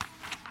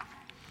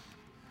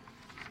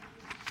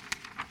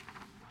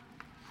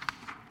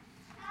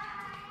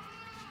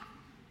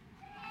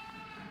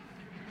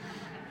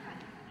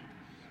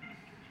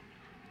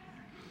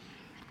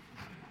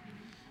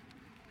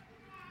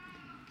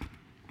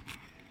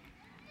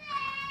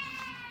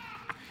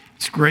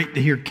great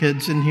to hear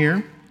kids in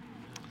here.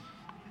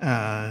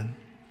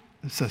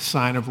 It's a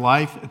sign of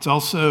life. It's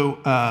also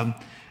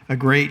a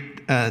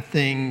great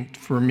thing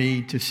for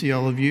me to see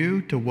all of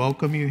you, to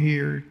welcome you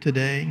here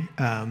today.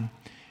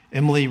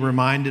 Emily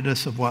reminded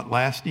us of what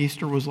last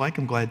Easter was like.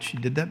 I'm glad she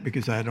did that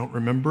because I don't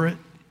remember it,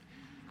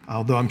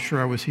 although I'm sure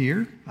I was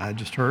here. I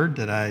just heard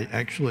that I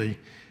actually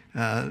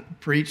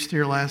preached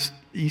here last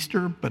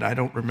Easter, but I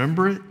don't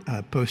remember it.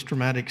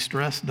 Post-traumatic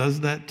stress does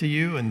that to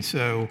you, and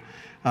so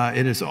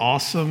it is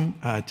awesome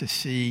to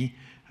see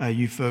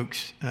you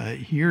folks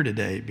here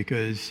today,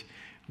 because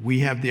we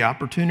have the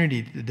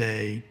opportunity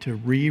today to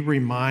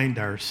remind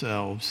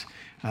ourselves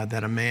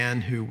that a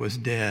man who was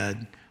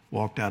dead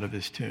walked out of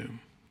his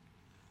tomb.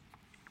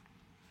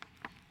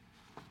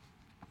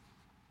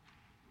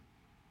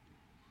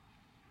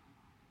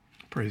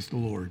 Praise the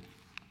Lord.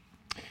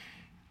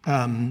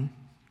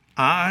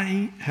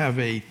 I have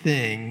a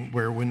thing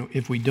where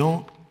if we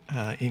don't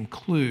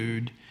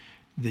include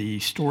the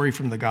story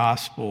from the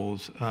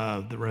Gospels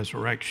of the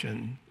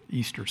resurrection,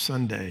 Easter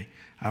Sunday,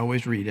 I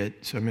always read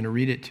it. So I'm going to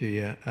read it to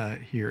you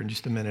here in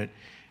just a minute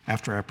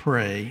after I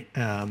pray,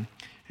 and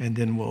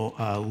then we'll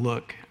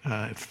look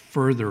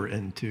further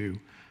into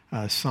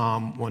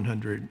Psalm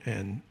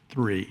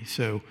 103.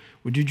 So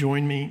would you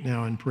join me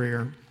now in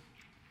prayer?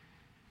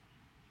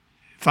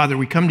 Father,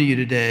 we come to you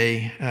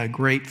today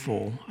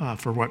grateful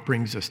for what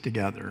brings us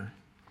together.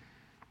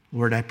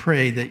 Lord, I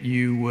pray that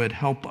you would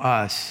help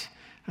us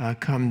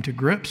come to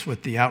grips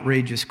with the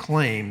outrageous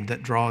claim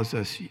that draws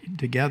us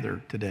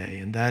together today,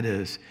 and that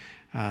is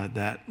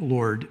that,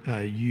 Lord,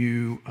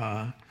 you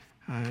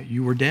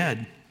were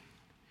dead,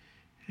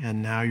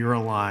 and now you're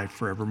alive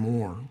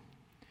forevermore.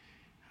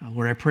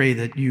 Lord, I pray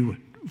that you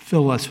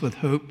fill us with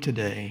hope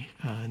today,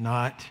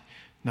 not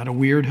a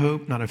weird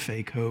hope, not a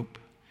fake hope,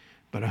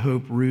 but a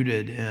hope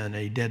rooted in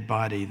a dead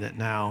body that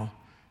now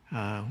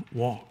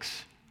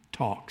walks,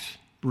 talks,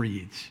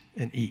 breathes,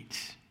 and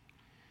eats.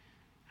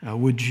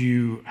 Would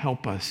you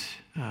help us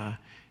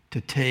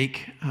to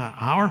take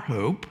our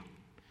hope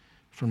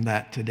from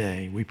that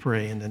today? We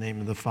pray in the name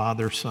of the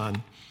Father,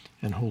 Son,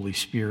 and Holy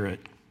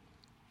Spirit.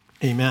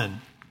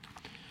 Amen.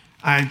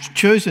 I've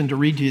chosen to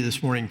read to you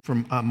this morning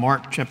from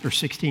Mark chapter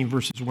 16,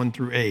 verses 1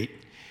 through 8.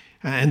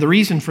 And the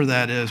reason for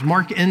that is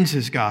Mark ends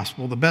his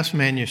gospel, the best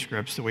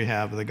manuscripts that we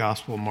have of the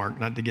Gospel of Mark,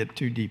 not to get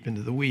too deep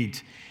into the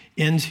weeds,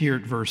 ends here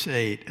at verse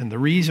 8. And the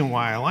reason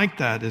why I like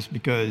that is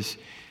because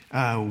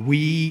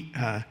we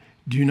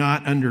do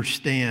not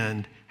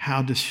understand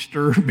how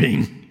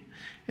disturbing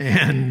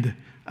and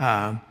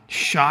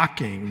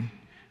shocking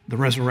the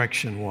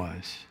resurrection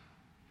was.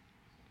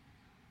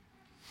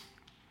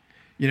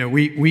 You know,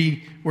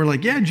 we're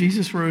like, yeah,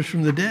 Jesus rose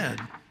from the dead.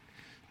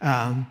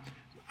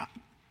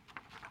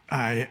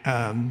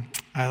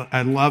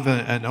 I love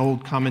an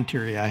old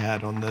commentary I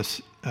had on this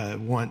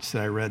once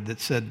that I read that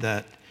said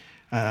that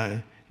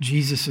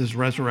Jesus'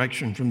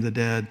 resurrection from the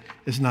dead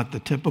is not the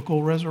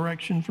typical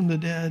resurrection from the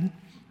dead.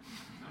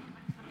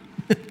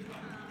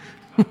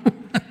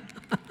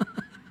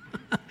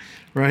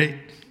 Right?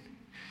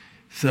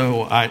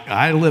 So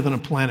I live on a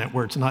planet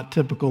where it's not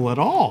typical at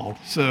all.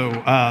 So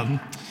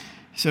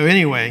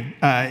anyway,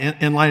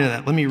 in light of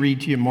that, let me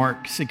read to you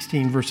Mark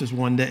 16, verses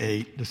 1 to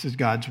 8. This is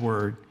God's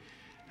word.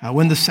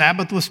 When the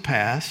Sabbath was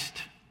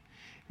past,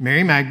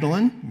 Mary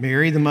Magdalene,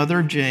 Mary the mother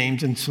of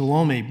James, and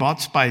Salome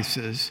bought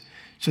spices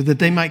so that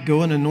they might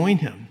go and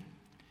anoint him.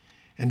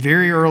 And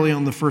very early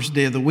on the first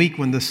day of the week,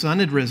 when the sun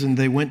had risen,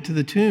 they went to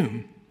the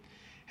tomb.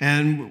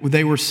 And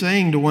they were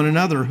saying to one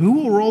another, "Who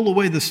will roll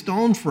away the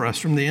stone for us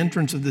from the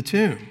entrance of the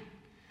tomb?"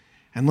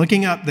 And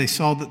looking up, they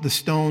saw that the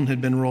stone had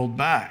been rolled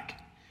back.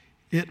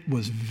 It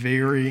was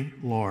very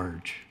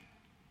large.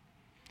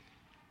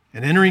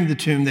 And entering the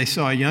tomb, they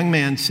saw a young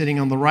man sitting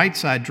on the right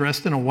side,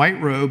 dressed in a white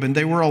robe, and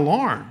they were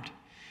alarmed.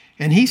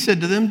 And he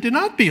said to them, "Do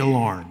not be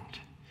alarmed.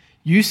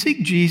 You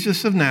seek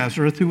Jesus of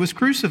Nazareth, who was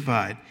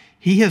crucified.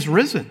 He has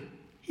risen.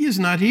 He is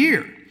not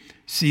here.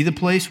 See the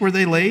place where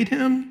they laid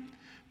him?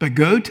 But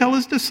go tell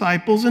his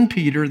disciples and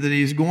Peter that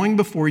he is going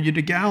before you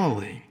to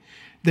Galilee.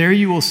 There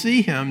you will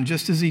see him,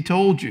 just as he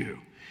told you."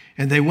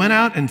 And they went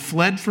out and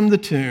fled from the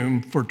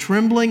tomb, for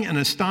trembling and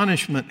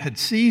astonishment had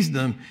seized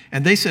them,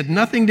 and they said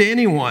nothing to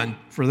anyone,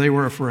 for they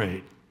were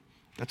afraid.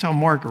 That's how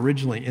Mark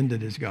originally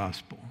ended his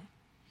gospel.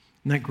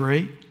 Isn't that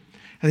great?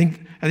 I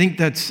think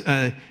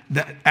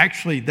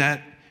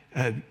that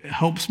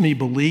helps me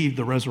believe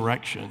the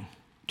resurrection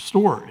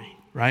story,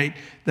 right?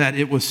 That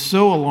it was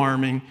so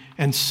alarming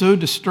and so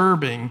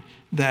disturbing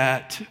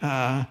that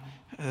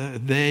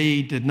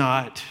they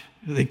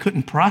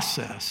couldn't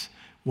process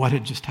what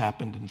had just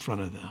happened in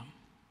front of them.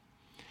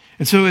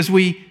 And so as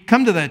we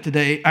come to that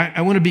today,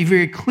 I want to be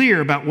very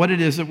clear about what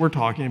it is that we're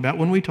talking about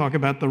when we talk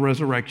about the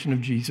resurrection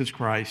of Jesus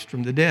Christ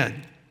from the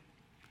dead.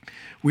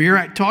 We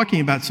are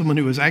talking about someone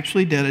who was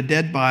actually dead, a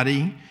dead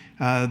body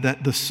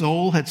that the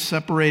soul had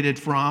separated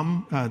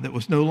from, that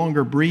was no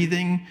longer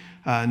breathing,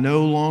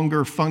 no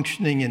longer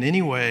functioning in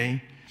any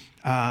way.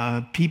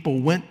 People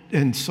went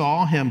and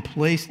saw him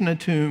placed in a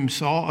tomb,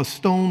 saw a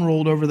stone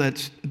rolled over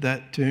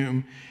that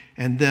tomb,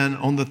 And then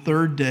on the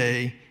third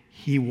day,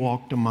 he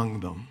walked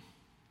among them.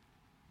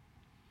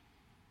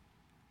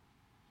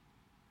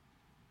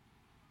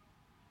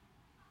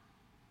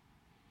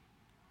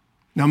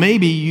 Now,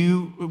 maybe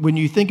when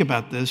you think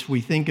about this, we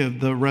think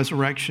of the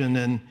resurrection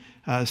in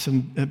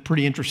some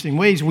pretty interesting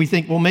ways. We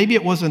think, well, maybe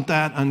it wasn't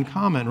that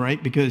uncommon,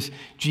 right? Because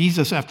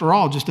Jesus, after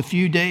all, just a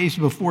few days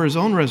before his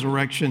own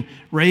resurrection,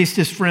 raised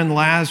his friend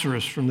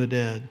Lazarus from the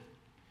dead.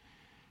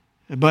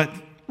 But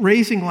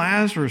raising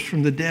Lazarus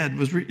from the dead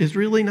is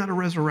really not a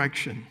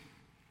resurrection.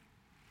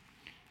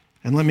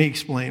 And let me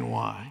explain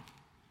why.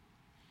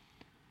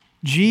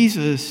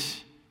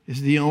 Jesus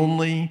is the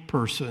only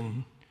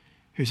person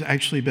who's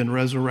actually been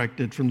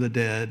resurrected from the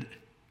dead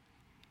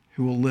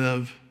who will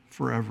live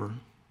forever.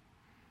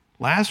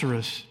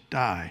 Lazarus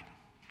died.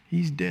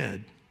 He's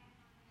dead.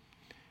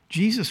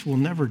 Jesus will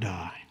never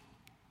die.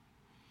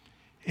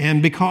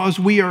 And because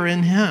we are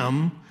in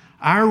him,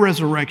 our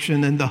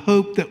resurrection and the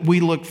hope that we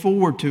look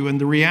forward to and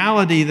the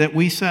reality that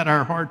we set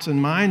our hearts and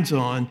minds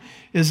on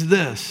is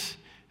this,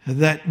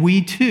 that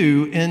we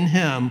too in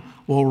him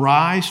will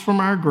rise from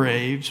our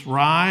graves,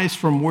 rise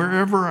from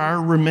wherever our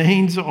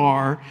remains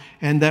are,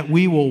 and that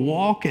we will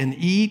walk and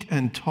eat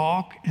and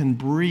talk and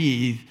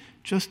breathe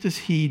just as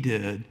he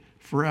did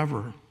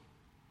forever.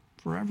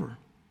 Forever.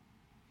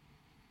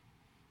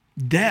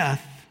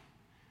 Death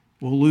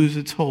will lose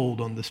its hold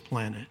on this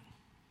planet.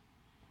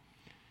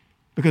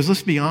 Because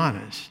let's be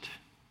honest,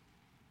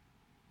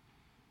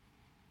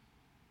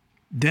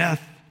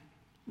 death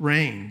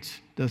reigns,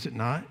 does it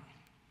not?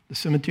 The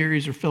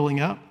cemeteries are filling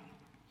up.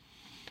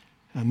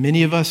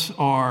 Many of us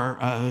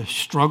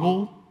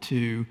struggle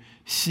to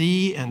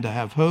see and to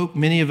have hope.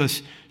 Many of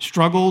us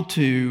struggle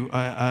to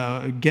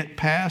get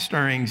past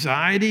our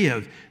anxiety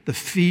of the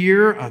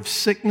fear of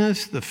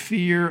sickness, the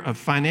fear of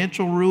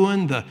financial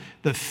ruin,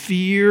 the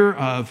fear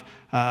of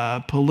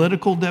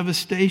political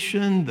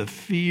devastation, the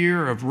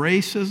fear of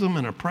racism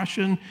and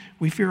oppression.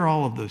 We fear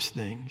all of those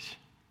things.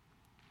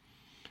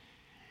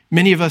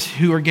 Many of us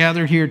who are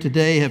gathered here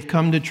today have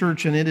come to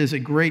church, and it is a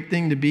great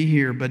thing to be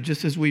here. But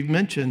just as we've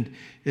mentioned,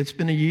 it's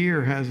been a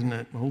year, hasn't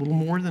it? A little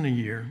more than a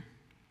year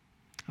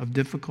of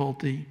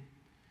difficulty,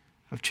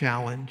 of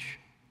challenge.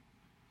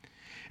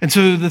 And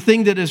so the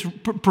thing that is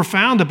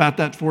profound about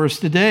that for us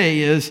today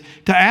is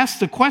to ask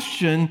the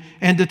question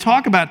and to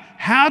talk about,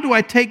 how do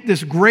I take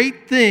this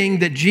great thing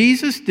that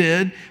Jesus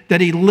did, that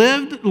he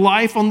lived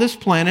life on this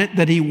planet,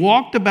 that he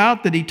walked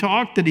about, that he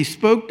talked, that he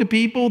spoke to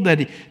people, that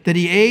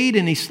he ate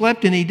and he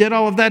slept and he did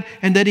all of that,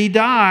 and that he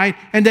died,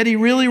 and that he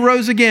really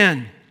rose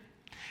again?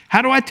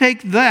 How do I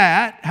take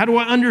that, how do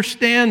I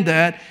understand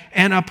that,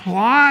 and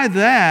apply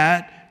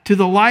that to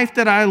the life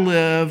that I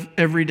live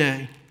every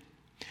day?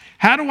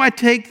 How do I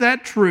take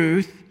that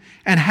truth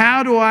and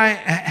how do I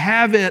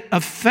have it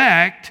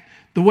affect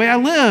the way I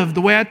live,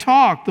 the way I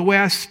talk, the way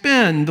I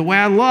spend, the way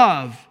I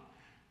love?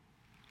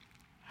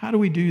 How do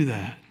we do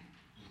that?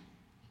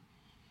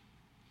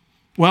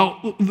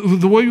 Well,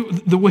 the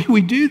way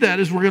we do that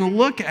is we're going to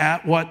look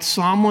at what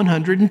Psalm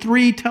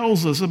 103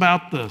 tells us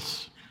about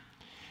this.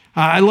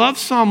 I love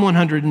Psalm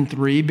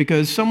 103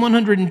 because Psalm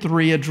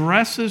 103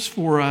 addresses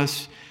for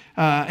us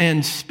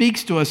and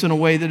speaks to us in a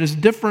way that is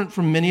different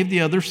from many of the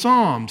other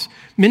Psalms.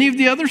 Many of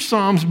the other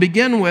Psalms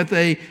begin with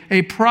a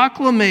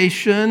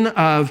proclamation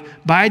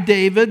by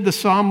David, the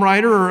Psalm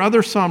writer, or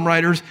other Psalm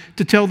writers,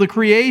 to tell the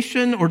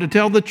creation or to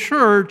tell the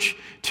church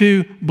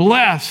to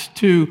bless,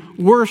 to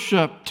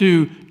worship,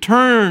 to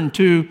turn,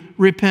 to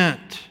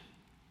repent.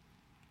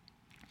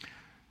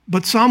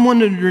 But Psalm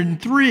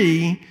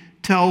 103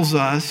 tells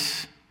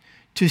us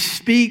to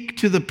speak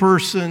to the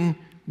person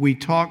we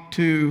talk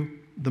to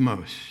the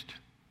most.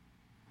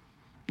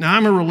 Now,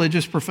 I'm a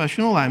religious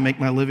professional. I make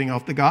my living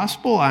off the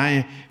gospel.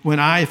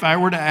 If I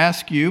were to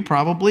ask you,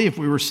 probably, if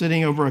we were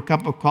sitting over a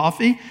cup of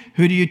coffee,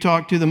 who do you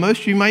talk to the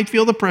most? You might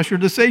feel the pressure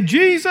to say,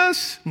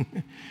 Jesus.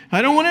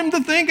 I don't want him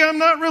to think I'm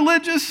not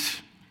religious,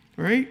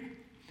 right?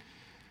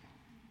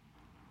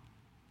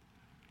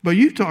 But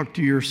you talk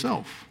to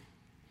yourself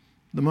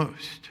the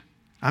most.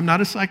 I'm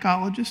not a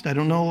psychologist. I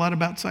don't know a lot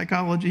about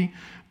psychology,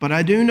 but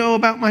I do know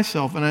about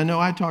myself, and I know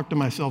I talk to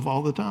myself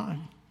all the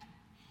time.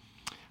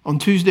 On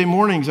Tuesday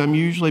mornings, I'm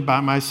usually by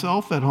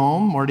myself at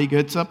home. Marty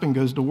gets up and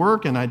goes to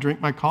work, and I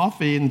drink my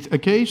coffee. And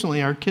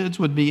occasionally, our kids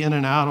would be in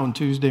and out on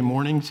Tuesday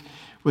mornings,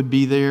 would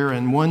be there.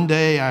 And one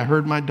day, I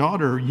heard my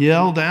daughter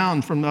yell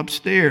down from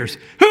upstairs,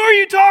 "Who are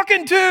you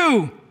talking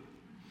to?"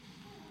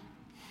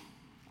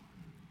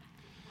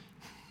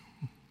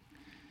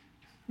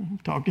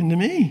 Talking to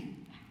me.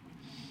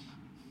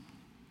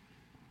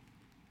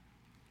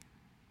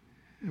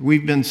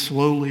 We've been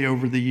slowly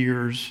over the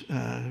years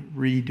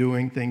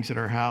redoing things at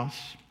our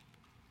house.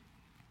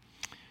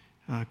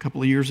 A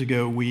couple of years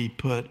ago, we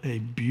put a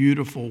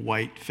beautiful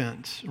white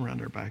fence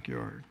around our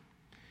backyard.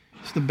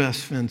 It's the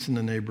best fence in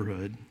the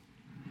neighborhood.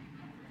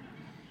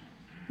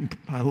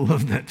 I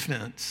love that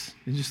fence.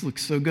 It just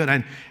looks so good.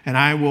 And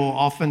I will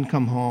often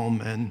come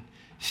home and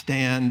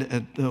stand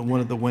at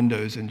one of the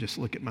windows and just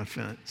look at my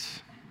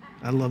fence.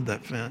 I love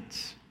that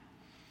fence.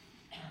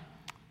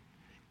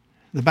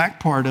 The back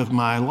part of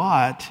my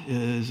lot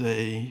is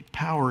a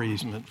power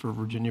easement for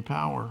Virginia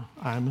Power.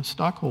 I'm a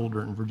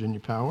stockholder in Virginia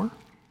Power.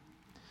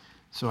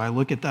 So I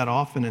look at that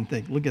often and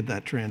think, look at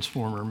that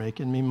transformer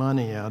making me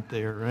money out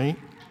there, right?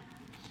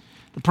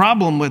 The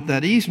problem with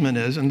that easement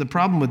is, and the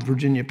problem with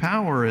Virginia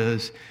Power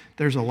is,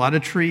 there's a lot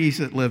of trees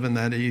that live in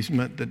that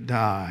easement that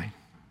die.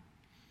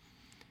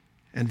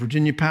 And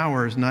Virginia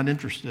Power is not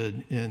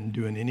interested in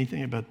doing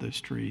anything about those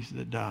trees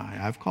that die.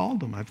 I've called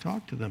them. I've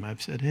talked to them.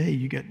 I've said, hey,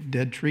 you got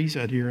dead trees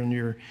out here in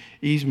your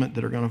easement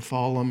that are going to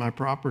fall on my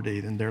property.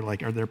 And they're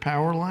like, are there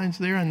power lines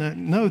there?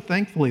 And no,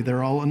 thankfully,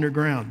 they're all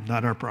underground.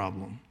 Not our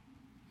problem.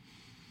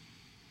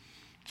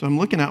 So I'm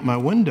looking out my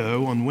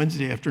window on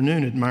Wednesday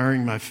afternoon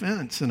admiring my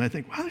fence. And I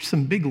think, wow, there's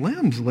some big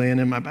limbs laying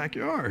in my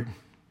backyard.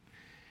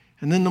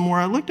 And then the more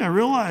I looked, I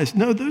realized,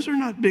 no, those are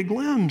not big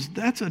limbs.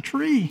 That's a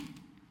tree.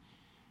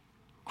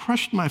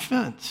 Crushed my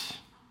fence,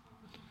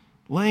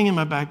 laying in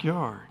my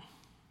backyard.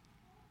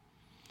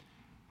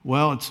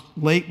 Well, it's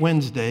late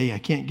Wednesday. I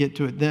can't get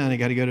to it then. I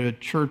got to go to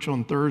church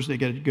on Thursday. I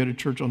got to go to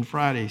church on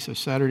Friday. So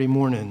Saturday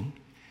morning,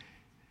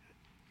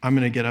 I'm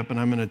going to get up and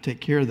I'm going to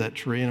take care of that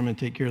tree and I'm going to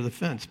take care of the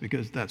fence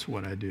because that's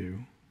what I do.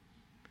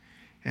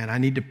 And I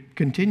need to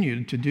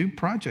continue to do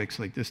projects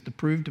like this to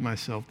prove to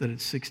myself that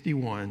at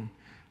 61,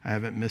 I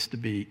haven't missed a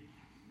beat.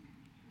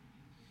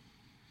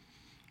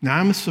 Now,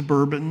 I'm a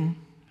suburban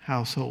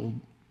household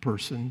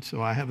person,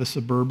 so I have a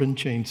suburban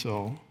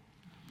chainsaw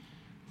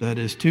that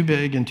is too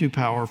big and too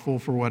powerful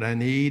for what I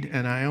need,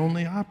 and I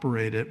only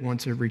operate it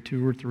once every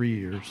 2 or 3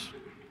 years.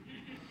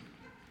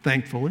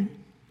 Thankfully,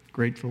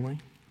 gratefully.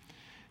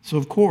 So,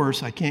 of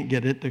course, I can't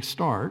get it to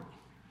start,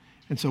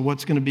 and so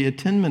what's going to be a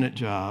 10-minute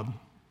job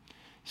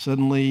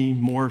suddenly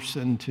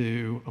morphs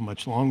into a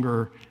much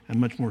longer and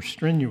much more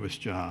strenuous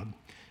job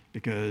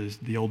because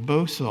the old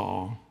bow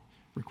saw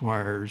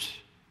requires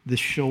this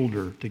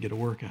shoulder to get a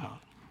workout.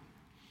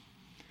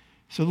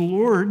 So the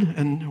Lord,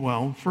 and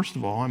well, first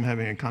of all, I'm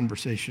having a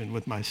conversation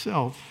with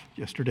myself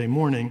yesterday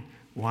morning.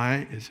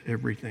 Why is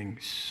everything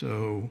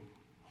so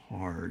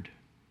hard?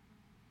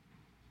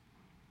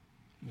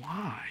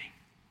 Why?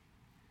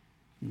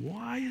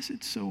 Why is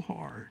it so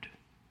hard?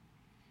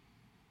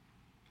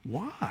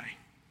 Why?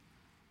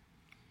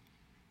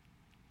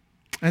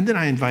 And then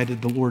I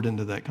invited the Lord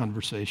into that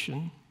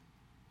conversation.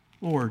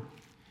 Lord,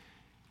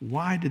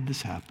 why did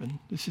this happen?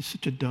 This is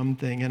such a dumb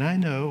thing. And I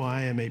know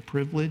I am a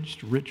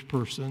privileged, rich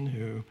person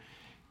who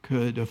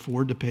could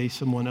afford to pay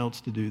someone else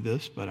to do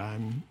this, but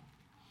I'm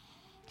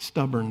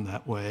stubborn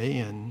that way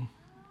and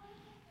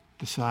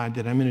decide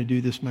that I'm going to do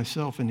this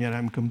myself, and yet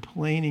I'm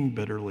complaining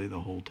bitterly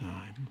the whole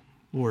time.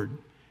 Lord,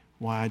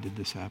 why did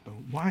this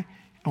happen? Why,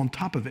 on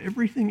top of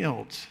everything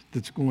else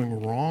that's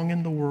going wrong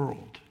in the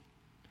world,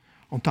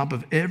 on top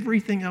of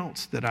everything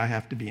else that I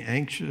have to be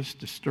anxious,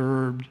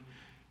 disturbed,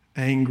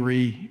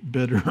 angry,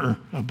 bitter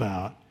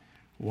about,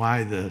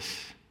 why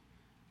this?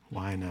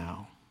 Why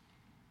now?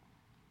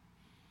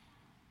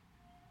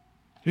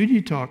 Who do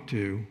you talk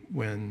to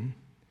when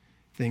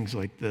things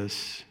like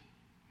this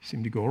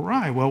seem to go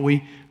awry? Well,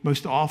 we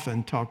most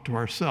often talk to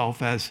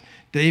ourselves, as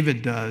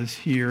David does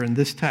here in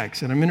this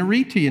text. And I'm going to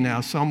read to you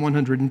now Psalm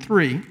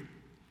 103.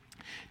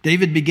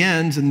 David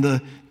begins in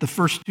the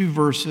first 2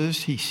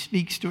 verses, he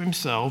speaks to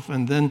himself,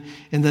 and then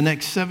in the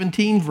next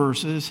 17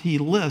 verses, he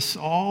lists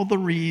all the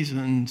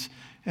reasons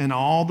and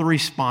all the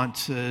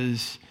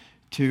responses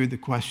to the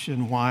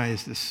question, why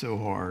is this so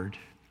hard?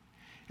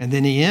 And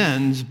then he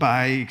ends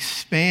by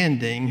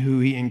expanding who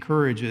he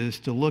encourages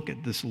to look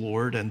at this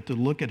Lord and to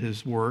look at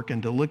his work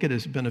and to look at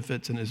his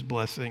benefits and his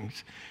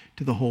blessings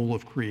to the whole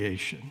of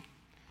creation.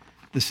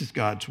 This is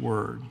God's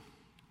word.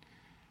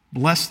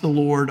 Bless the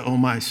Lord, O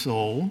my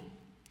soul,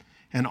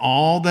 and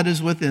all that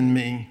is within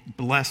me,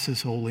 bless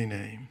his holy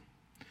name.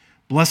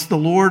 Bless the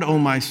Lord, O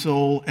my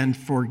soul, and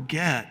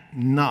forget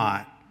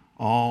not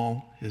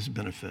all his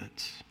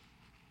benefits.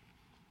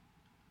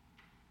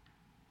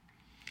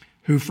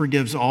 Who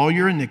forgives all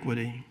your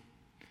iniquity,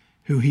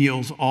 who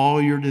heals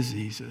all your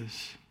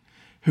diseases,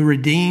 who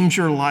redeems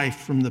your life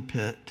from the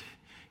pit,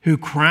 who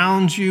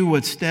crowns you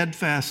with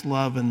steadfast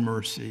love and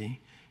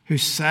mercy, who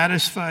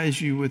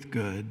satisfies you with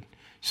good,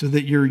 so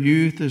that your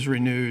youth is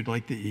renewed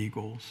like the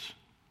eagles.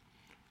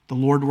 The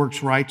Lord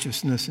works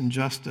righteousness and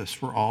justice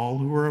for all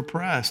who are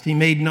oppressed. He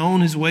made known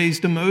his ways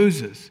to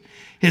Moses,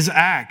 his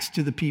acts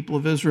to the people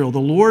of Israel. The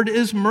Lord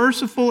is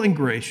merciful and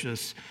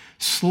gracious,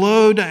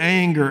 slow to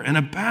anger, and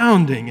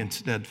abounding in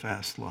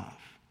steadfast love.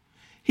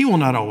 He will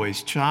not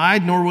always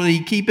chide, nor will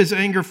he keep his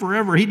anger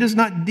forever. He does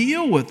not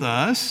deal with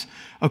us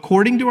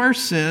according to our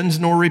sins,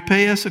 nor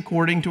repay us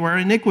according to our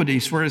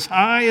iniquities. For as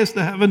high as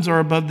the heavens are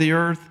above the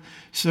earth,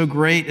 so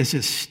great is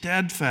his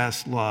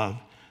steadfast love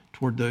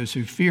toward those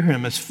who fear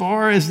him. As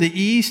far as the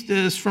east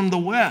is from the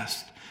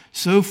west,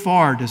 so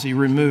far does he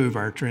remove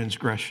our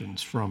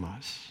transgressions from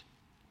us.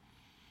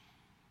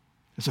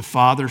 As a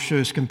father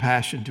shows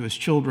compassion to his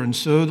children,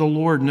 so the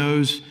Lord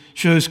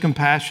shows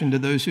compassion to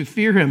those who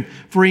fear him.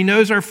 For he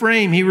knows our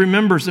frame. He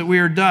remembers that we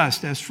are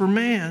dust. As for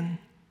man,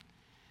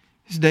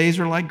 His days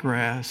are like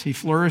grass. He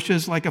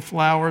flourishes like a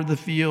flower of the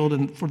field,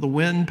 and for the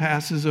wind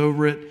passes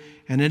over it,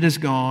 and it is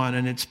gone,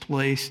 and its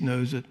place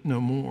knows it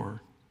no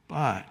more.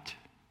 But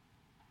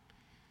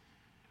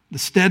the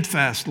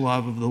steadfast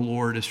love of the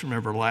Lord is from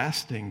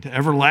everlasting to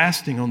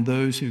everlasting on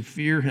those who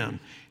fear him,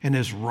 and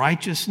his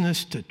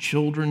righteousness to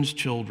children's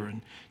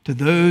children, to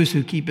those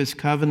who keep his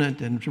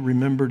covenant and to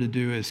remember to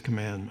do his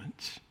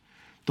commandments.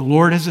 The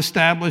Lord has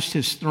established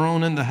his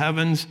throne in the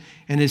heavens,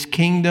 and his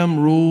kingdom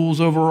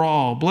rules over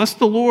all. Bless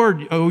the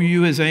Lord, O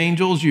you his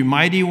angels, you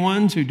mighty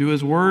ones who do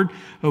his word,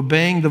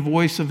 obeying the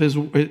voice of his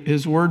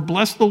word.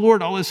 Bless the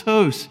Lord, all his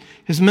hosts,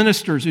 his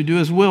ministers who do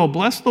his will.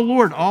 Bless the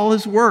Lord, all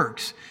his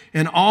works,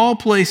 in all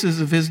places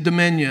of his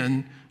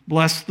dominion.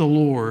 Bless the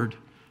Lord,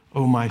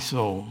 O my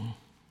soul.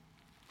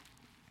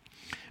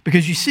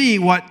 Because you see,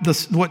 what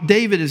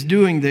David is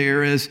doing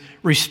there is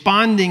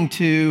responding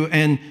to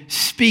and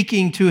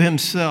speaking to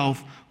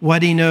himself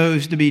what he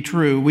knows to be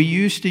true. We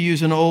used to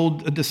use an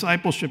old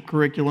discipleship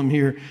curriculum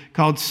here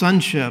called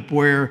Sonship,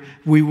 where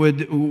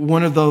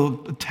one of the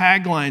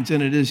taglines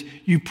in it is,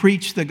 you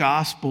preach the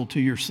gospel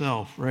to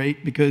yourself,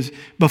 right? Because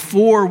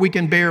before we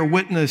can bear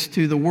witness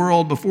to the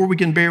world, before we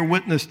can bear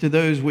witness to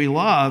those we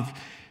love,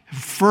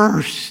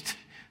 first,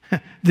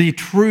 the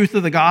truth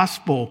of the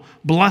gospel,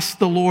 bless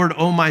the Lord,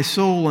 O my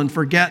soul, and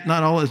forget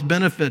not all his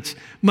benefits,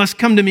 must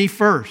come to me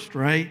first,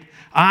 right?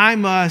 I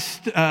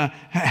must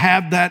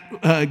have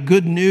that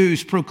good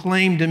news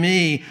proclaimed to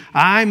me.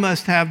 I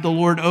must have the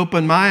Lord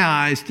open my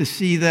eyes to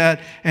see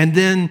that, and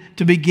then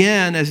to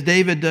begin, as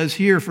David does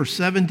here for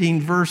 17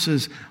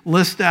 verses,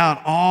 list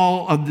out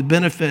all of the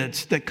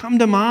benefits that come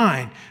to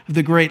mind of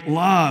the great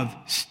love,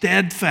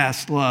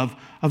 steadfast love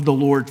of the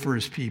Lord for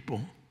his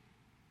people.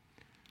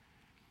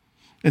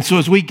 And so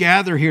as we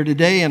gather here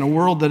today in a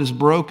world that is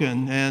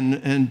broken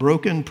and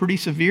broken pretty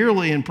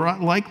severely and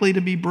likely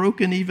to be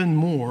broken even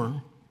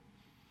more,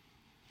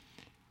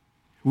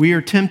 we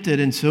are tempted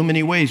in so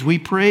many ways. We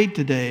prayed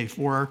today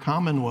for our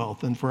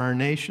commonwealth and for our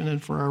nation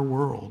and for our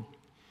world.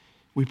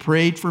 We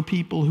prayed for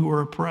people who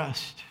are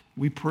oppressed.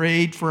 We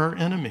prayed for our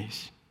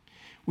enemies.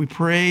 We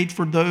prayed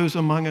for those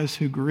among us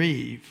who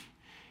grieve.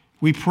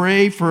 We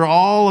pray for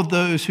all of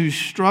those who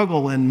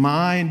struggle in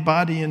mind,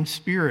 body, and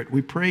spirit.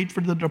 We prayed for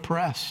the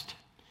depressed.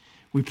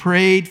 We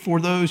prayed for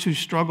those who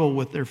struggle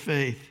with their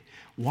faith.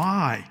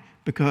 Why?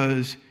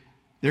 Because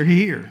they're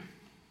here.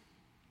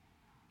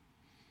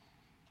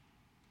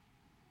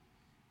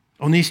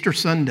 On Easter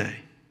Sunday,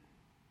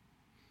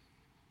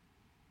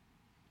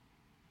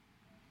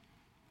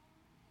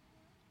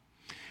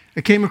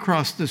 I came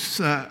across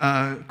this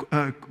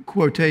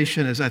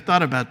quotation as I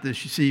thought about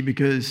this, you see,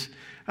 because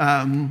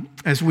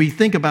as we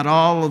think about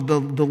all of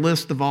the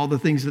list of all the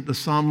things that the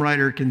psalm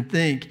writer can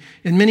think,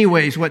 in many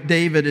ways what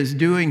David is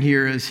doing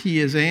here is he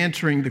is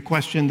answering the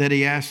question that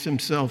he asked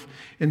himself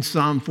in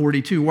Psalm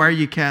 42. Why are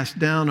you cast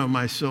down, O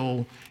my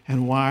soul,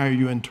 and why are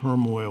you in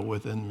turmoil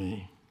within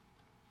me?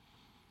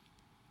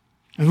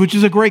 Which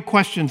is a great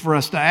question for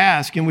us to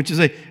ask, and which is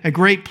a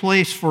great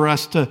place for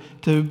us to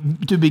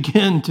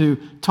begin to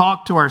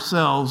talk to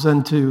ourselves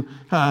and to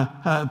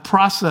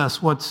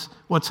process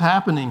what's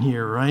happening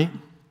here, right?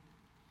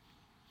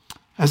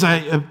 As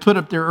I put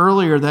up there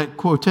earlier, that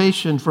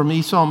quotation from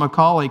Esau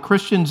Macaulay,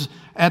 Christians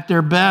at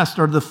their best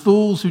are the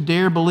fools who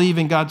dare believe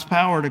in God's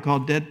power to call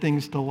dead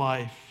things to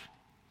life.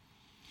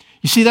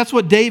 You see, that's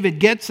what David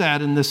gets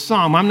at in this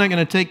psalm. I'm not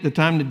going to take the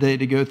time today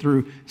to go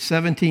through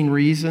 17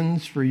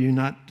 reasons for you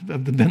not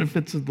of the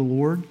benefits of the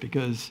Lord,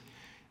 because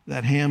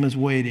that ham is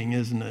waiting,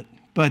 isn't it?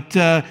 But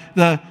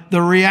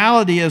the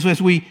reality is, as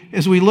we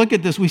look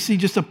at this, we see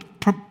just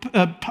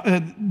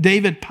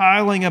David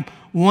piling up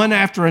one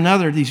after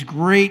another these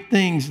great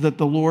things that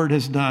the Lord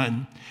has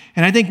done.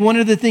 And I think one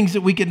of the things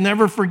that we could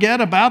never forget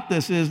about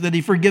this is that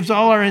he forgives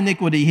all our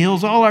iniquity,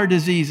 heals all our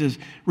diseases,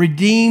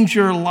 redeems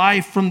your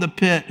life from the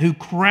pit, who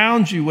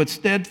crowns you with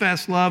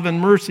steadfast love and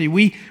mercy.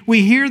 We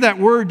hear that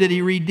word that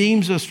he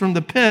redeems us from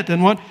the pit.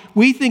 And what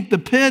we think the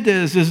pit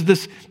is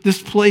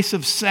this place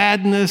of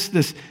sadness,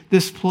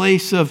 this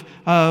place I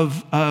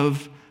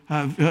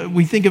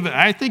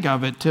think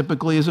of it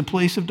typically as a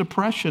place of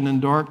depression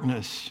and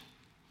darkness.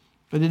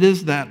 But it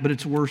is that, but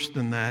it's worse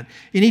than that.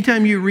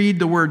 Anytime you read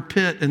the word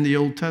pit in the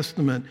Old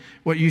Testament,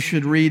 what you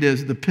should read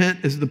is the pit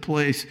is the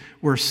place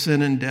where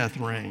sin and death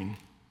reign.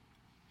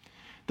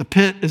 The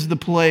pit is the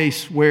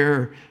place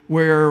where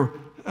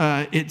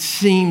it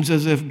seems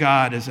as if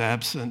God is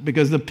absent,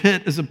 because the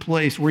pit is a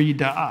place where you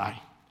die.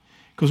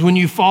 Because when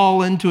you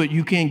fall into it,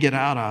 you can't get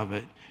out of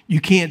it. You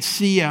can't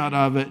see out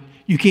of it.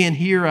 You can't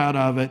hear out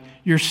of it.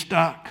 You're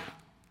stuck.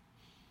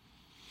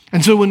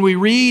 And so when we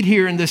read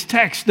here in this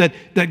text that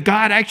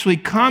God actually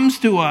comes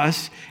to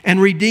us and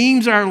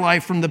redeems our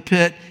life from the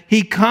pit,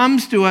 he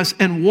comes to us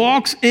and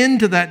walks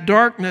into that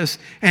darkness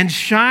and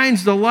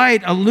shines the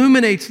light,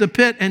 illuminates the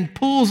pit, and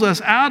pulls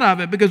us out of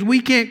it, because we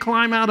can't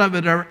climb out of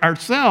it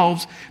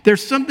ourselves.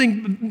 There's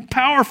something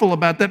powerful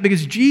about that,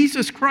 because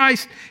Jesus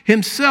Christ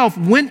himself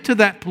went to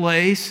that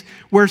place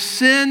where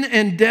sin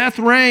and death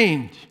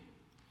reigned.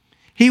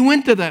 He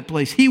went to that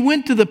place. He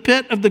went to the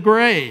pit of the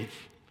grave.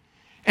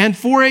 And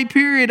for a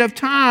period of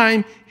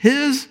time,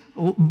 his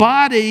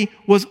body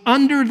was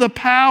under the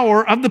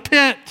power of the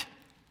pit.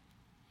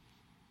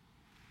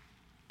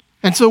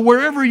 And so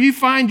wherever you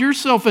find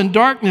yourself in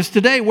darkness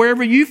today,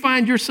 wherever you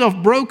find yourself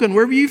broken,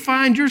 wherever you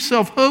find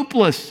yourself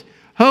hopeless,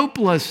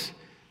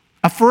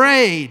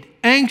 afraid,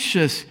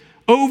 anxious,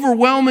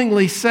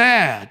 overwhelmingly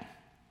sad,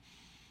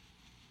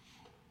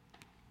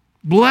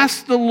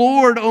 bless the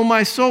Lord, O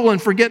my soul,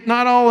 and forget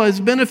not all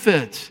his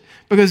benefits,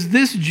 because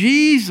this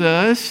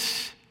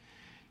Jesus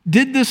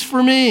did this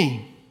for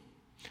me.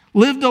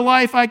 Lived a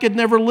life I could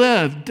never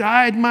live,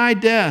 died my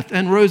death,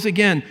 and rose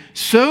again,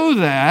 so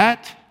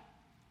that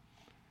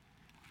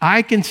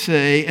I can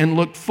say and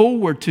look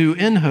forward to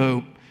in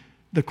hope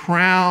the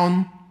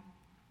crown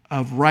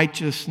of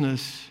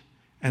righteousness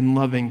and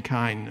loving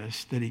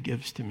kindness that he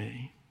gives to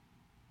me.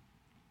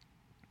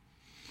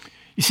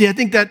 You see, I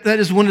think that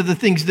is one of the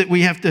things that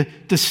we have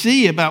to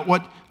see about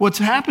what's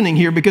happening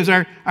here, because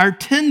our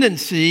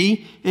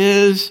tendency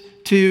is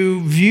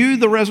to view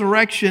the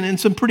resurrection in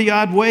some pretty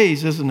odd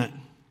ways, isn't it?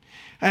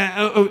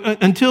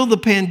 Until the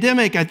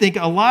pandemic, I think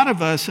a lot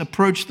of us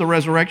approached the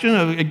resurrection,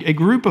 a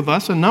group of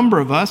us, a number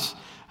of us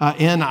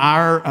in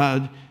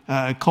our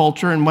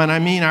culture. And when I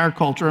mean our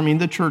culture, I mean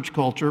the church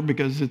culture,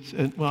 because it's,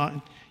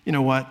 well, you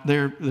know what,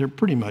 they're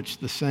pretty much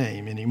the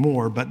same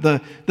anymore. But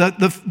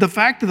the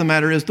fact of the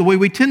matter is, the way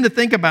we tend to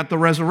think about the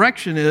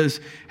resurrection is,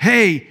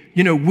 hey,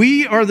 you know,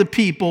 we are the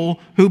people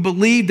who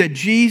believe that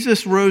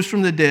Jesus rose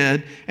from the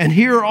dead, and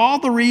here are all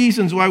the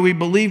reasons why we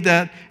believe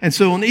that. And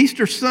so on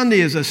Easter Sunday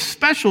is a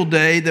special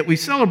day that we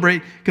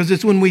celebrate, because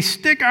it's when we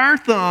stick our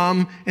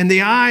thumb in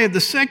the eye of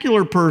the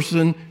secular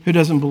person who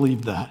doesn't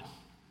believe that.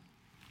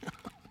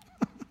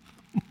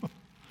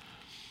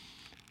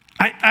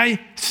 I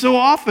so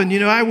often, you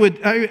know,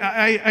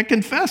 I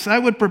confess, I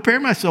would prepare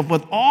myself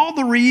with all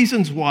the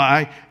reasons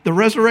why the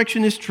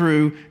resurrection is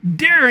true,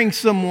 daring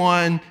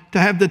someone to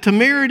have the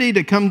temerity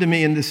to come to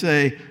me and to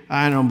say,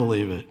 I don't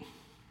believe it.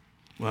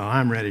 Well,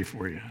 I'm ready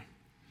for you.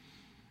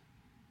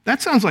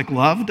 That sounds like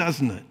love,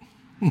 doesn't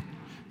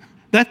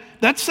it?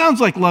 That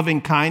sounds like loving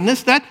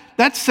kindness.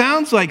 That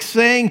sounds like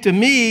saying to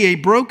me, a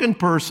broken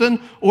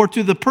person, or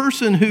to the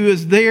person who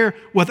is there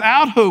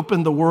without hope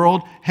in the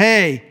world,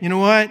 hey, you know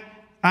what?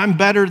 I'm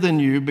better than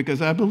you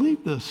because I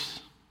believe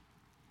this.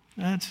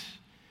 That's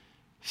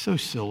so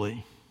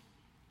silly.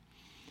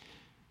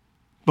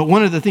 But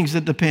one of the things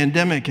that the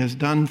pandemic has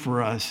done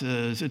for us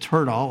is it's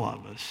hurt all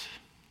of us.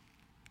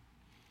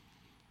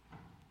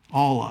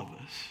 All of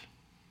us.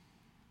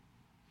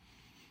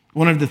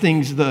 One of the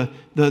things,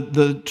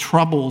 the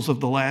troubles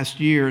of the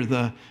last year,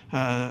 the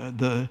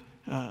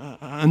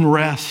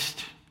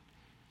unrest,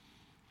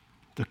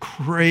 the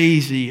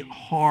crazy,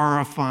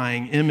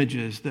 horrifying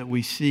images that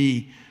we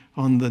see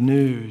on the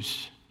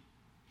news,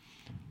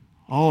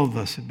 all of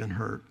us have been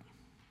hurt.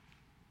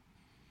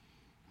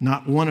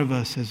 Not one of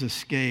us has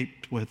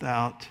escaped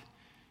without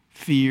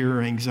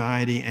fear,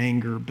 anxiety,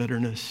 anger,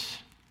 bitterness.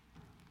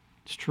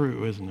 It's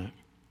true, isn't it?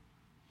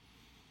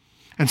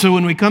 And so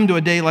when we come to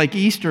a day like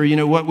Easter, you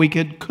know, what we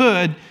could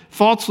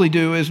falsely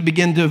do is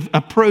begin to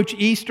approach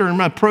Easter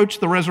and approach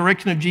the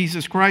resurrection of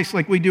Jesus Christ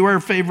like we do our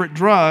favorite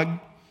drug,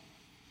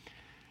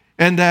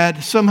 and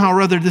that somehow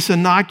or other this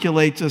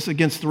inoculates us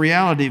against the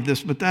reality of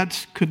this. But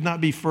that could not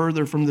be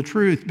further from the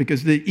truth,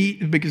 because the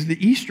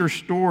Easter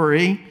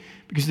story,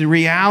 because the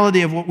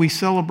reality of what we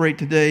celebrate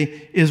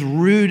today is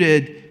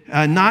rooted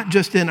not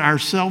just in our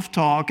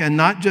self-talk and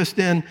not just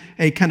in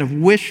a kind of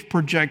wish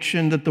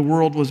projection that the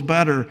world was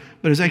better,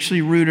 but is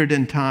actually rooted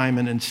in time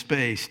and in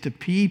space to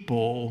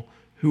people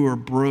who are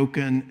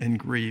broken and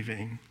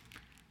grieving.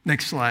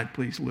 Next slide,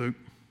 please, Luke.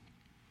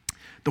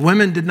 The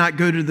women did not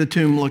go to the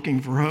tomb looking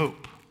for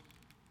hope.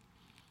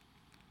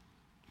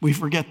 We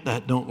forget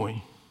that, don't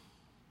we?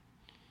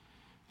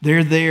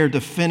 They're there to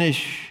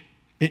finish.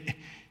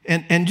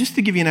 And just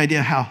to give you an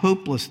idea how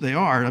hopeless they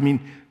are, I mean,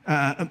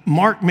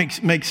 Mark makes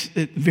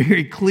it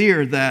very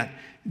clear that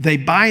they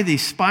buy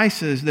these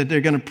spices that they're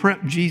going to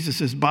prep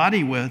Jesus'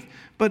 body with,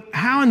 but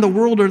how in the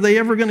world are they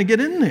ever going to get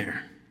in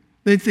there?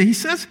 He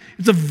says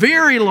it's a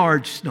very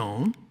large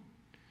stone.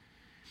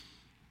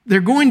 They're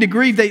going to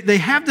grieve. They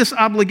have this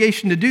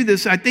obligation to do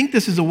this. I think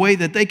this is a way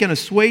that they can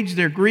assuage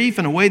their grief,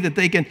 and a way that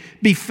they can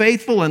be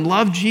faithful and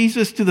love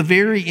Jesus to the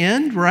very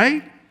end,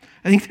 right?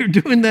 I think they're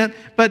doing that.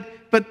 But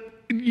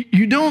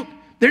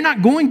they're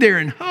not going there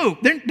in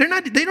hope. They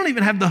don't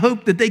even have the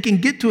hope that they can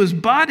get to his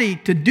body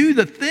to do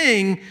the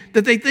thing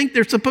that they think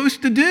they're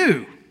supposed to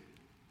do.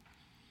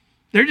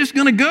 They're just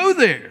going to go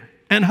there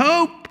and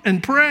hope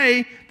and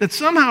pray that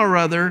somehow or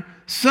other,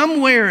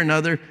 some way or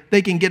another,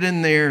 they can get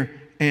in there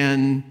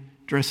and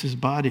dress his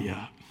body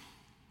up.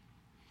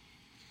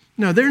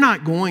 No, they're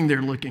not going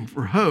there looking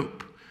for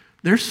hope.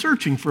 They're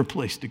searching for a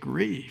place to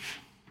grieve.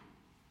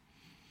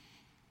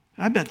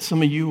 I bet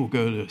some of you will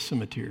go to a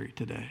cemetery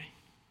today.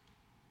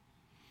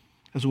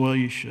 As well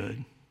you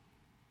should.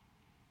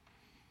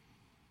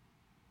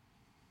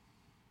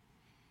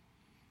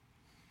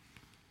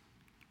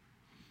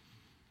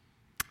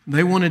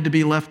 They wanted to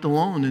be left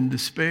alone in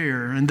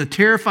despair. And the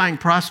terrifying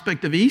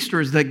prospect of Easter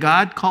is that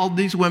God called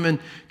these women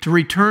to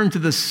return to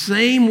the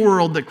same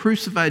world that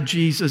crucified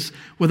Jesus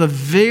with a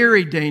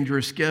very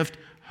dangerous gift,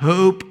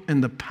 hope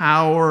and the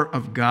power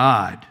of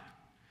God,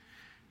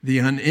 the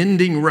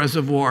unending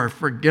reservoir of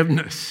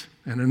forgiveness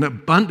and an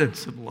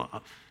abundance of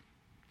love.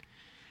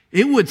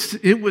 It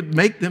would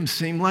make them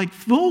seem like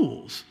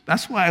fools.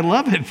 That's why I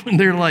love it when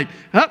they're like,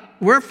 oh,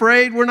 we're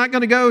afraid. We're not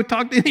going to go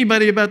talk to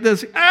anybody about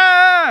this.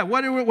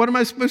 What am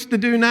I supposed to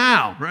do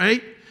now,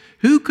 right?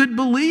 Who could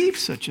believe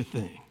such a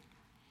thing?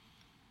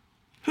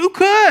 Who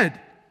could?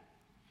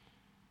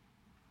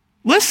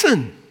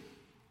 Listen.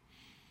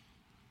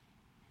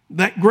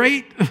 That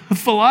great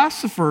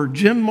philosopher,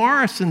 Jim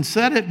Morrison,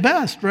 said it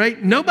best,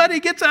 right? Nobody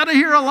gets out of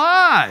here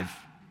alive.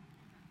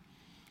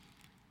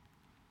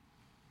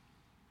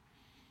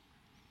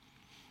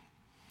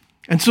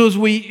 And so as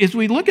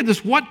we look at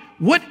this, what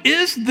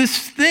is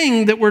this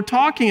thing that we're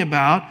talking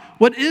about?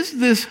 What is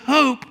this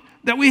hope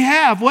that we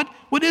have?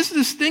 What is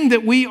this thing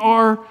that we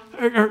are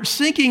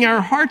sinking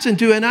our hearts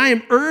into? And I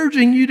am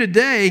urging you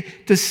today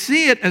to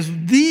see it as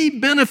the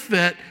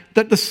benefit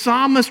that the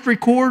psalmist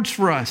records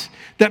for us.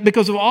 That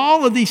because of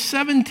all of these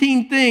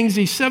 17 things,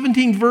 these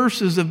 17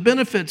 verses of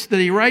benefits that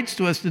he writes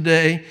to us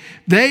today,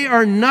 they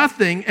are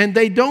nothing and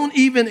they don't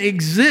even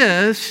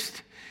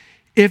exist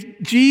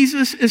if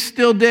Jesus is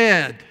still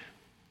dead.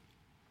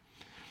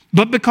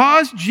 But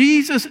because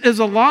Jesus is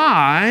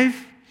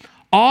alive,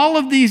 all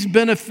of these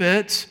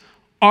benefits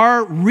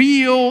are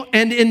real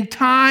and in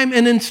time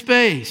and in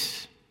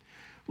space.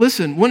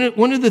 Listen, one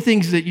of the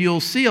things that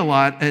you'll see a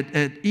lot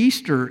at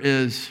Easter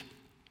is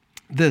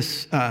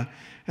this, a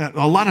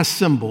lot of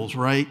symbols,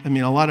 right? I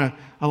mean, a lot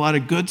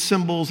of good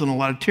symbols and a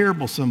lot of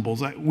terrible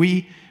symbols.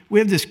 We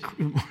have this,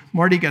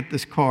 Marty got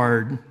this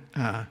card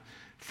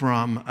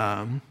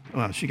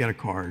she got a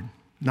card,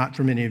 not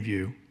from any of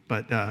you.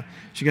 But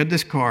she got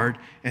this card,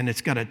 and it's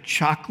got a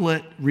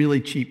chocolate,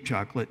 really cheap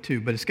chocolate too.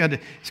 But it's got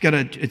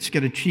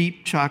a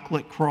cheap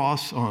chocolate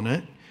cross on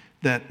it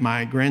that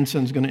my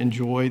grandson's going to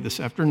enjoy this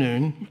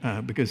afternoon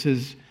because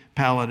his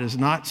palate is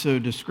not so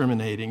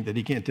discriminating that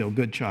he can't tell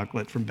good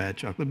chocolate from bad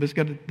chocolate. But it's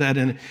got that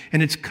in it,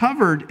 and it's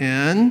covered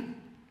in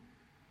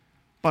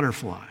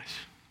butterflies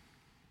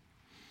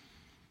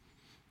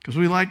because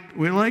we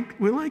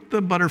like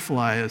the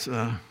butterfly as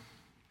a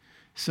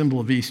symbol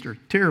of Easter.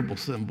 Terrible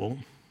symbol.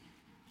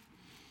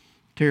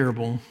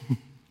 Terrible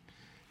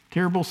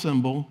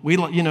symbol. A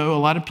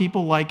lot of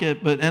people like it,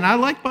 and I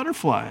like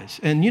butterflies.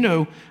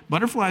 And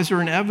butterflies are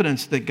an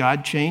evidence that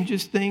God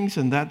changes things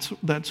and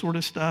that sort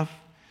of stuff.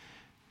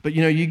 But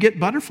you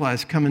get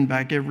butterflies coming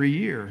back every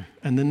year,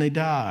 and then they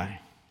die.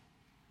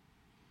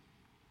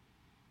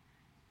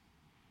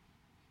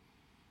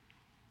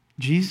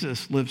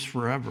 Jesus lives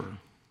forever.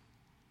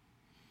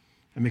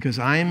 And because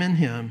I am in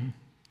him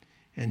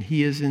and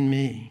he is in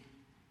me,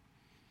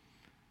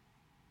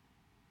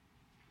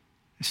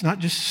 it's not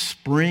just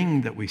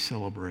spring that we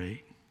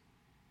celebrate.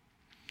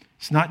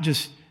 It's not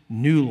just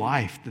new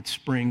life that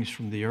springs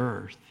from the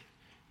earth.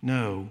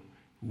 No,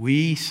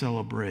 we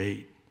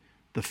celebrate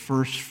the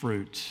first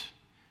fruits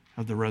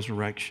of the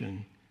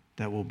resurrection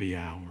that will be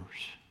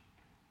ours.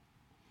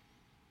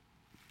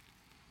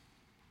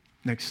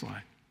 Next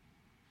slide.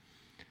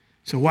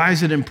 So why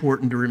is it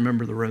important to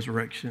remember the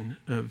resurrection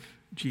of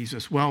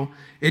Jesus? Well,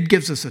 it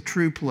gives us a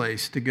true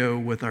place to go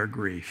with our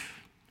grief.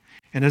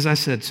 And as I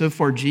said, so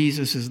far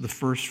Jesus is the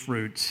first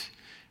fruits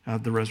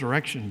of the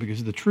resurrection,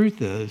 because the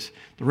truth is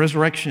the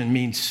resurrection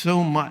means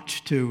so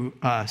much to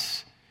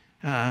us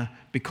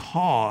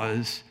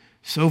because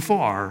so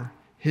far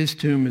his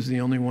tomb is the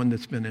only one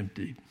that's been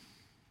emptied.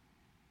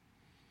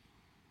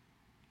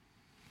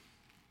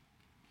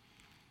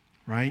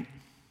 Right?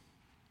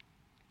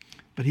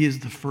 But he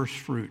is the first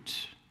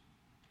fruits.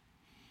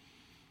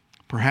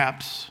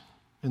 Perhaps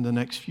in the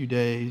next few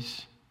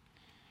days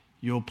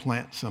you'll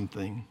plant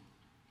something.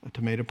 A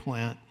tomato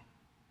plant,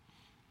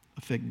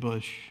 a fig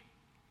bush,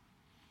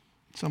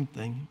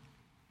 something.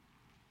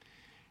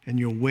 And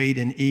you'll wait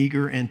in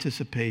eager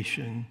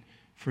anticipation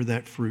for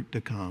that fruit to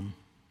come.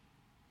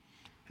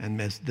 And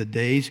as the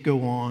days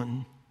go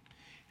on,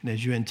 and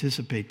as you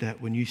anticipate that,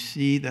 when you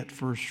see that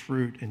first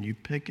fruit and you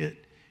pick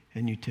it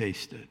and you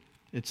taste it,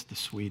 it's the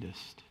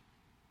sweetest.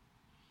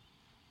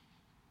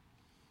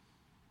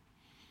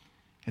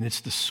 And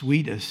it's the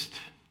sweetest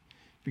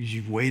because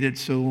you've waited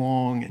so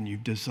long and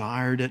you've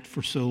desired it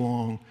for so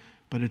long,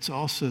 but it's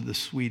also the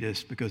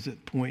sweetest because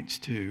it points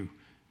to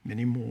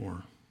many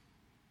more.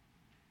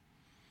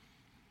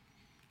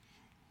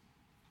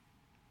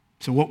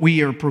 So what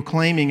we are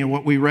proclaiming and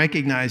what we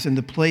recognize in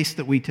the place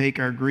that we take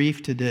our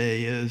grief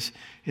today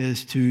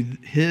is to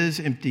his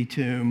empty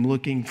tomb,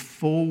 looking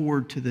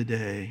forward to the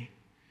day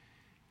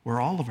where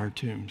all of our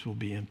tombs will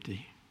be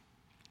empty.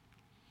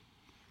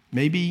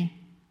 Maybe,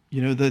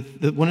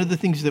 one of the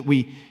things that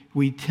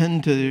we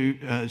tend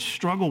to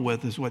struggle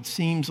with is what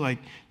seems like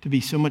to be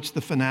so much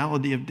the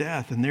finality of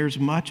death. And there's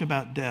much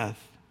about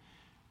death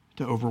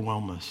to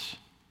overwhelm us.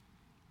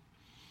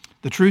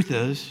 The truth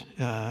is,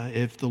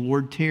 if the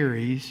Lord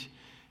tarries,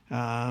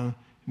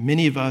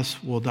 Many of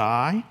us will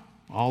die.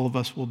 All of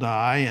us will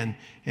die,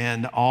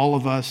 and all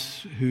of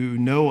us who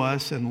know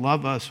us and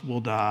love us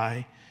will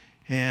die.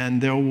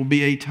 And there will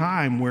be a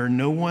time where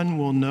no one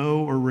will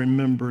know or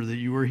remember that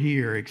you were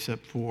here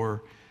except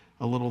for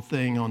a little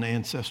thing on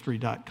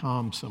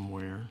Ancestry.com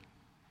somewhere.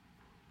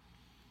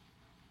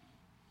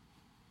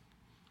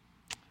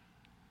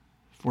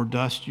 For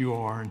dust you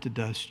are, and to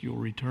dust you'll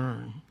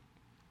return.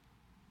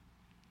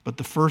 But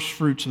the first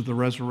fruits of the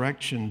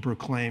resurrection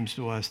proclaims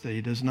to us that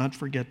he does not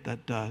forget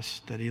that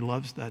dust, that he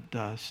loves that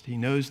dust. He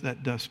knows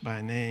that dust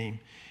by name,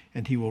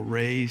 and he will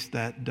raise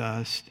that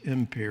dust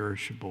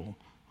imperishable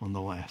on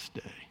the last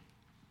day.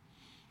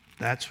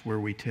 That's where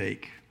we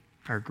take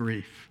our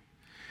grief.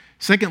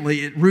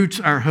 Secondly, it roots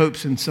our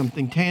hopes in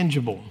something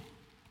tangible.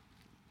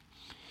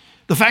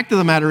 The fact of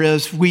the matter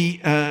is we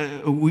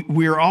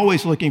are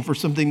always looking for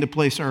something to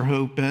place our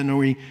hope in.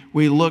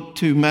 We look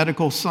to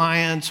medical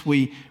science.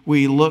 We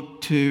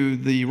look to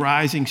the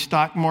rising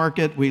stock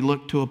market. We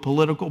look to a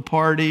political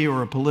party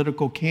or a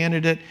political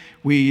candidate.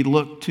 We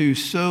look to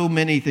so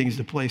many things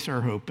to place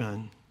our hope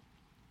in.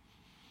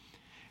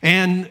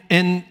 And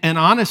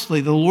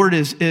honestly, the Lord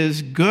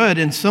is good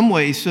in some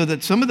ways so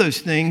that some of those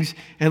things,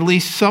 at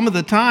least some of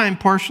the time,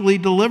 partially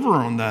deliver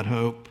on that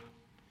hope.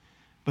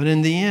 But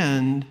in the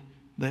end,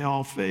 they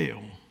all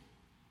fail.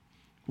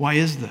 Why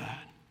is that?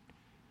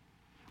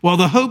 Well,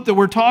 the hope that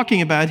we're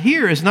talking about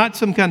here is not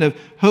some kind of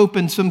hope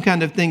in some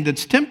kind of thing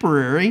that's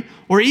temporary,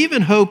 or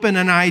even hope in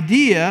an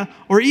idea,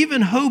 or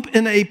even hope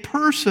in a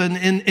person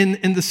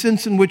in the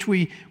sense in which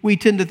we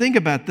tend to think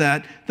about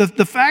that.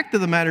 The fact of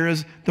the matter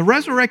is the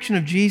resurrection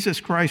of Jesus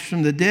Christ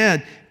from the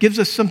dead gives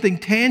us something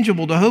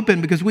tangible to hope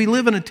in because we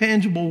live in a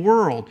tangible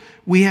world.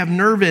 We have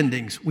nerve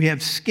endings. We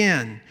have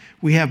skin.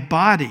 We have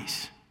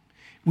bodies.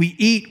 We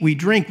eat, we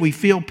drink, we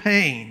feel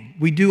pain.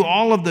 We do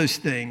all of those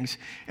things.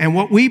 And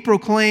what we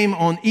proclaim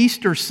on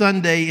Easter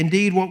Sunday,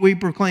 indeed what we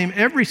proclaim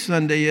every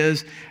Sunday,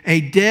 is a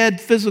dead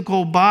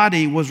physical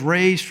body was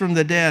raised from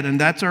the dead.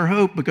 And that's our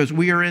hope because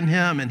we are in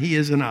him and he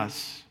is in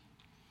us.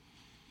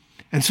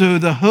 And so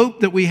the hope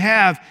that we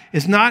have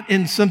is not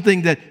in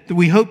something that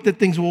we hope that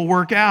things will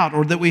work out,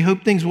 or that we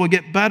hope things will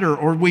get better,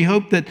 or we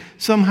hope that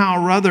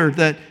somehow or other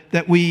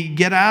that we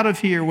get out of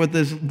here with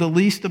the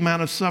least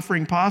amount of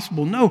suffering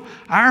possible. No,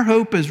 our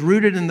hope is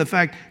rooted in the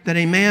fact that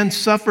a man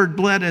suffered,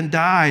 bled, and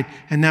died,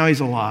 and now he's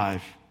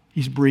alive.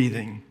 He's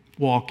breathing,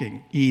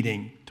 walking,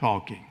 eating,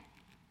 talking.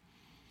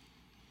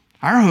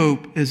 Our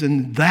hope is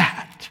in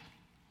that.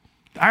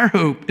 Our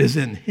hope is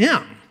in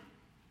him,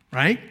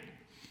 right?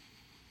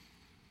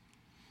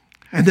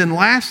 And then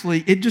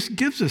lastly, it just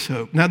gives us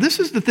hope. Now, this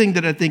is the thing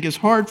that I think is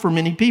hard for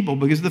many people,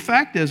 because the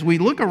fact is we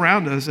look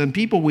around us and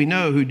people we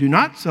know who do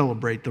not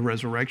celebrate the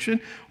resurrection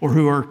or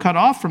who are cut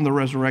off from the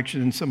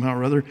resurrection in somehow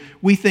or other,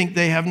 we think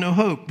they have no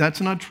hope.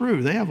 That's not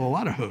true. They have a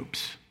lot of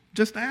hopes.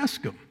 Just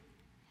ask them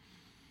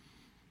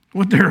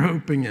what they're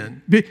hoping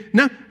in.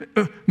 No,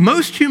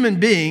 most human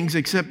beings,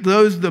 except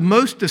those the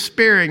most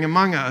despairing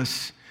among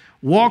us,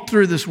 walk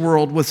through this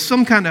world with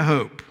some kind of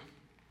hope.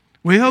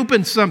 We hope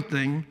in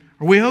something,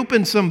 or we hope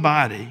in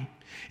somebody.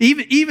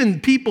 Even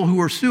people who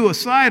are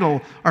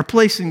suicidal are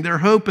placing their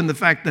hope in the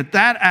fact that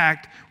that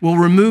act will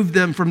remove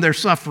them from their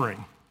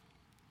suffering.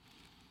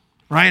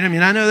 Right? I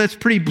mean, I know that's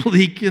pretty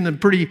bleak and a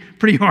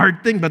pretty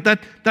hard thing, but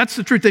that's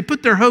the truth. They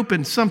put their hope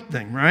in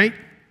something, right?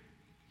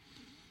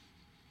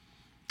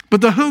 But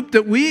the hope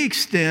that we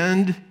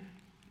extend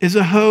is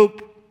a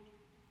hope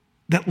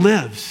that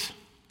lives.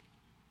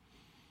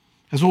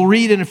 As we'll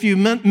read in a few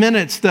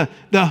minutes, the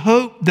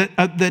hope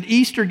that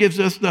Easter gives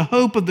us, the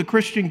hope of the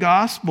Christian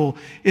gospel,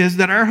 is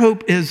that our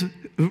hope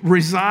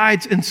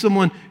resides in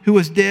someone who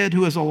is dead,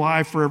 who is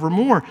alive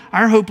forevermore.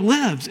 Our hope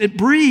lives. It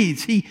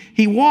breathes.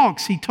 He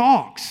walks. He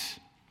talks.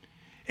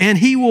 And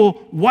he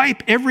will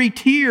wipe every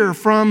tear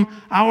from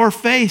our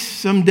face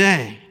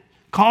someday,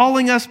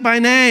 calling us by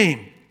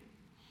name.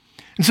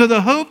 And so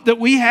the hope that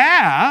we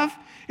have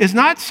is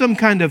not some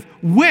kind of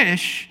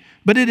wish,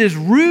 but it is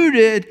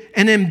rooted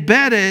and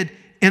embedded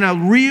in a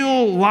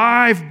real,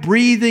 live,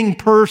 breathing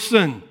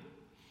person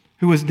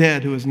who is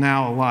dead, who is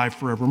now alive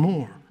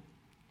forevermore.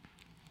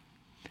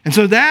 And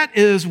so that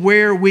is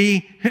where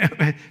we,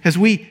 as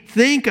we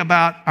think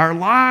about our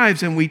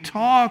lives and we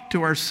talk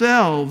to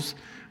ourselves,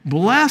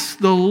 bless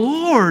the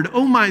Lord,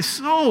 O my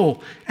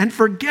soul, and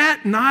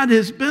forget not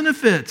his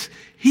benefits.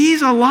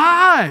 He's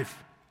alive.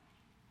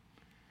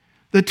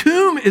 The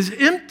tomb is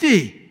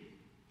empty,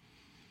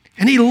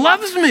 and he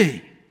loves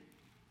me.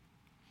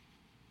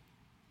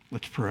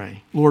 Let's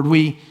pray. Lord,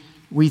 we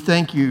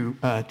thank you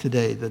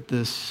today that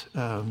this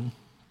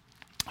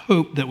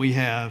hope that we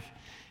have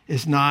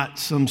is not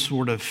some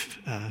sort of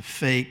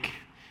fake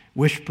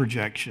wish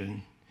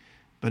projection,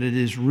 but it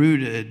is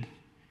rooted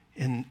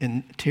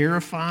in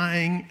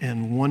terrifying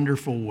and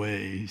wonderful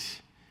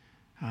ways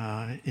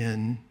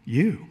in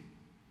you.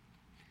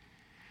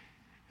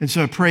 And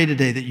so I pray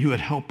today that you would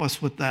help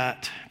us with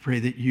that. I pray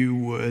that you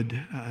would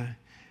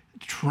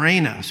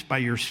train us by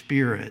your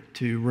Spirit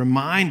to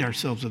remind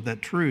ourselves of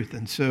that truth.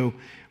 And so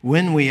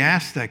when we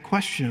ask that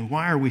question,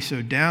 why are we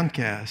so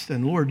downcast?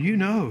 And Lord, you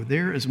know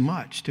there is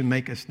much to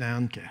make us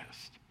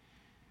downcast.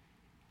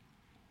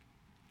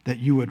 That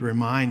you would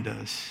remind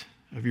us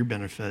of your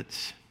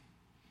benefits,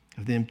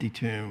 of the empty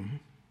tomb,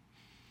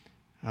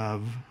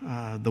 of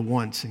the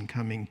once and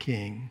coming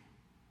King.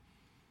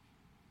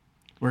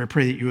 Lord, I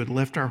pray that you would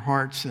lift our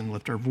hearts and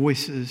lift our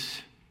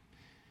voices,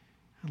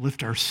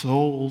 lift our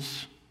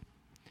souls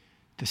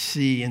to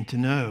see and to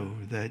know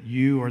that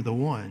you are the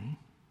one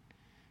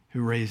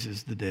who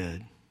raises the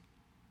dead.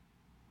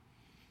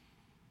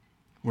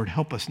 Lord,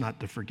 help us not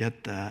to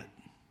forget that.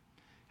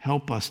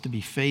 Help us to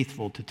be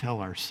faithful to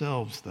tell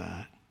ourselves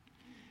that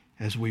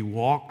as we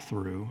walk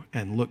through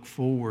and look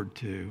forward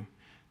to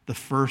the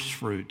first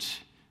fruits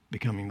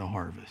becoming the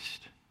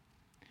harvest.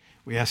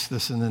 We ask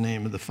this in the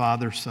name of the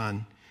Father,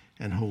 Son,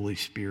 and Holy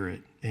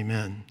Spirit.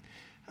 Amen.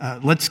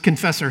 Let's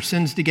confess our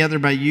sins together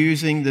by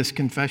using this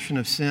confession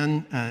of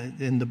sin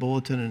in the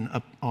bulletin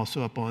and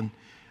also up on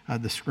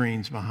the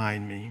screens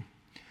behind me.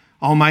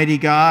 Almighty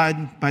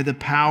God, by the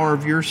power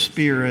of your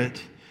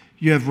Spirit,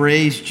 you have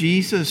raised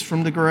Jesus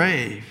from the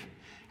grave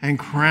and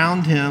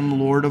crowned him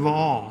Lord of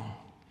all.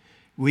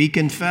 We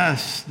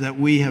confess that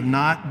we have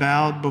not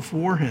bowed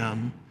before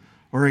him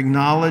or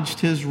acknowledged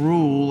his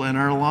rule in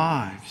our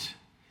lives.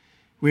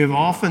 We have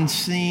often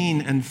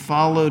seen and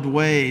followed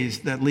ways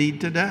that lead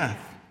to death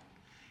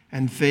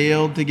and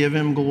failed to give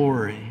him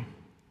glory.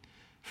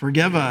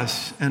 Forgive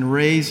us and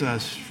raise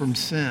us from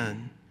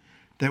sin,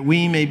 that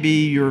we may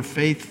be your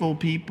faithful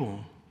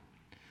people.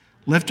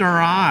 Lift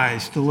our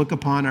eyes to look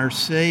upon our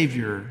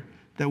Savior,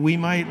 that we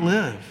might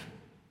live.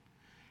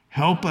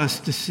 Help us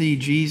to see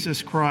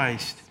Jesus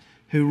Christ,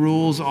 who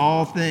rules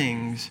all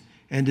things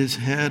and is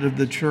head of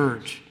the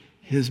church,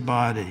 his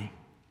body.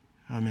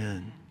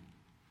 Amen.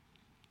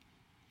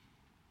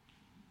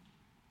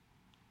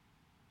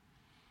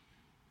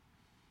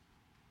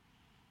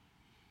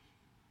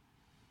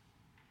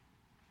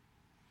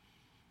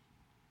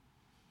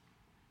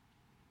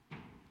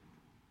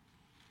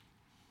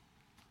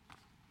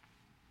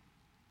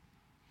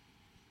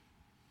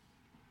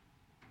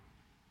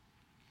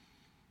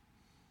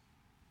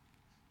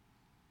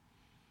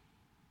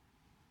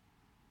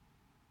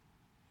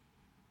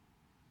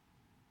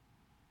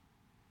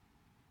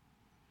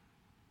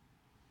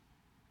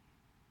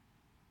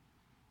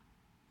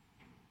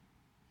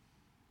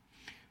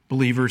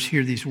 Believers,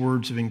 hear these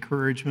words of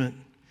encouragement.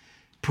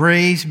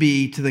 Praise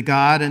be to the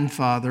God and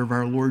Father of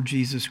our Lord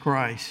Jesus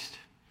Christ.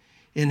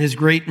 In his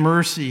great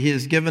mercy, he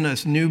has given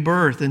us new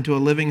birth into a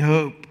living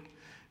hope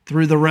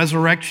through the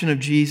resurrection of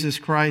Jesus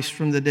Christ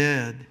from the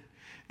dead.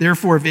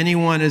 Therefore, if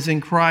anyone is in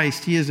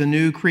Christ, he is a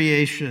new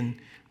creation.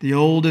 The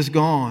old is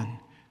gone,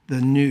 the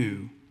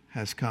new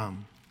has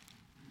come.